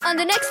on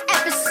the next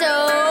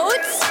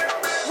episodes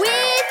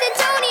with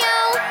Antonio.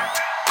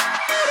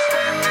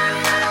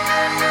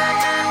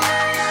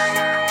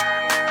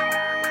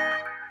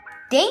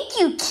 Thank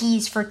you,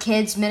 Keys for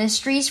Kids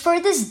Ministries, for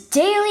this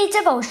daily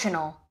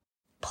devotional.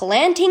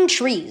 Planting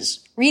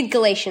trees. Read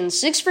Galatians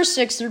 6 verse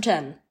 6 through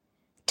 10.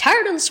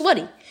 Tired and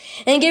sweaty,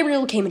 and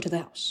Gabriel came into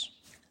the house.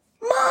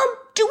 Mom,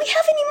 do we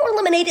have any more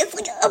lemonade? It's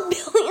like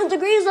 1,000,000,000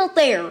 degrees out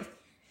there.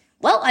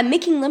 Well, I'm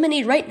making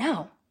lemonade right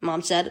now,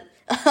 Mom said.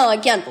 I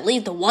can't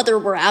believe the weather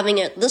we're having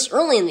it this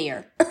early in the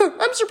year.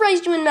 I'm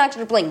surprised you and Max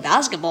are playing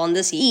basketball in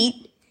this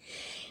heat.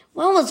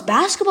 Well, it's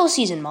basketball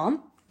season,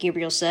 Mom,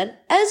 Gabriel said,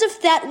 as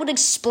if that would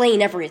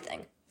explain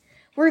everything.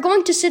 We're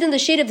going to sit in the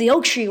shade of the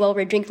oak tree while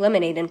we drink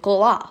lemonade and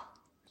cool off.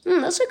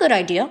 That's a good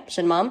idea,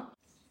 said Mom.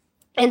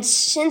 And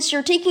since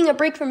you're taking a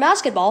break from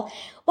basketball,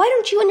 why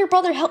don't you and your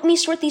brother help me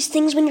sort these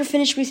things when you're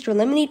finished with your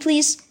lemonade,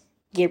 please?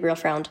 Gabriel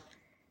frowned.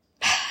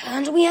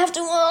 And we have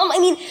to,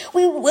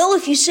 we will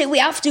if you say we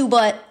have to,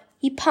 but...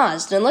 He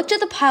paused and looked at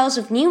the piles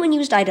of new and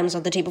used items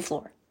on the table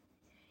floor.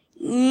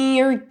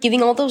 You're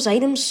giving all those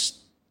items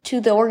to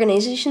the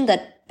organization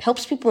that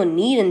helps people in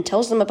need and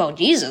tells them about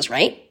Jesus,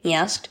 right? He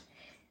asked.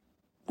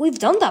 We've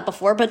done that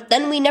before, but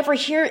then we never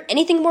hear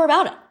anything more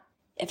about it.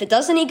 If it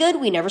does any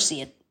good, we never see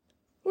it.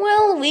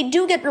 Well, we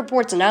do get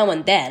reports now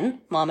and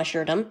then, Mom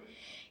assured him.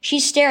 She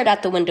stared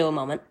at the window a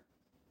moment.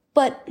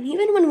 But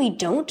even when we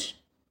don't...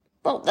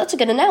 Well, that's a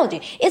good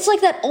analogy. It's like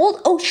that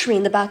old oak tree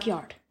in the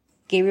backyard.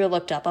 Gabriel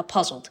looked up,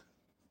 puzzled.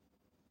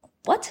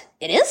 What?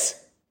 It is?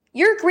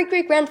 Your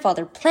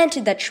great-great-grandfather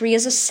planted that tree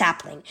as a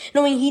sapling,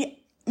 knowing he'd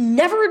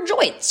never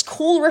enjoy its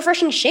cool,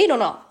 refreshing shade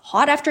on a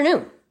hot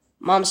afternoon.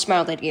 Mom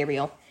smiled at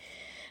Gabriel.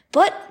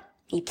 But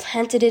he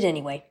planted it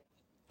anyway.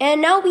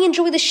 And now we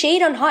enjoy the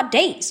shade on hot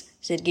days,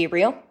 said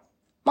Gabriel.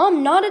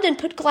 Mom nodded and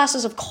put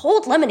glasses of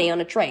cold lemonade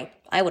on a tray.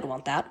 I would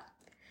want that.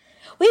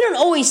 We don't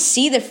always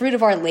see the fruit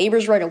of our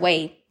labors right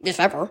away, if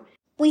ever.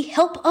 We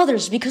help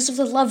others because of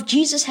the love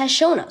Jesus has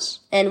shown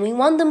us, and we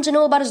want them to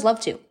know about his love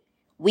too.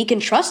 We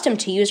can trust him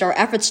to use our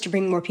efforts to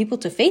bring more people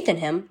to faith in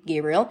him,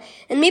 Gabriel,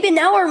 and maybe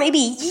now or maybe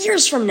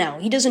years from now,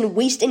 he doesn't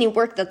waste any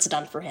work that's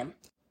done for him.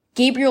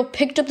 Gabriel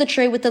picked up the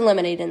tray with the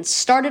lemonade and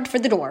started for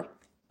the door.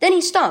 Then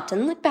he stopped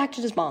and looked back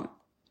at his mom.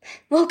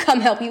 We'll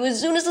come help you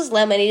as soon as this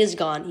lemonade is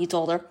gone, he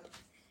told her.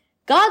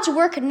 God's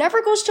work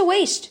never goes to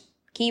waste.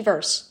 Key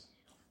verse.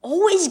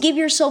 Always give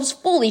yourselves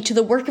fully to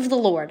the work of the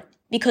Lord,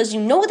 because you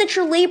know that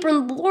your labor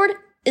in the Lord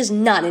is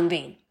not in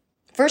vain.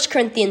 1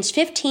 Corinthians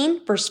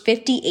 15, verse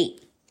 58.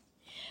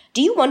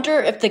 Do you wonder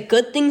if the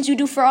good things you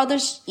do for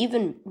others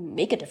even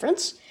make a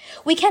difference?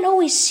 We can't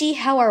always see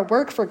how our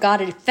work for God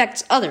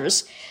affects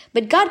others,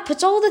 but God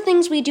puts all the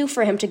things we do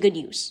for him to good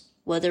use,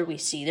 whether we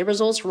see the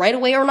results right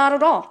away or not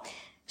at all.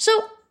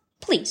 So,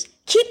 please,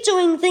 keep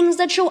doing things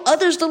that show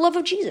others the love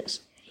of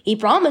Jesus. He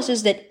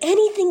promises that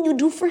anything you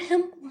do for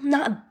him will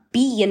not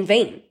be in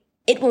vain.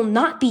 It will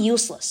not be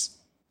useless.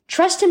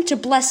 Trust him to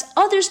bless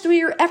others through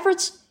your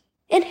efforts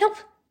and help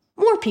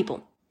more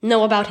people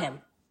know about him.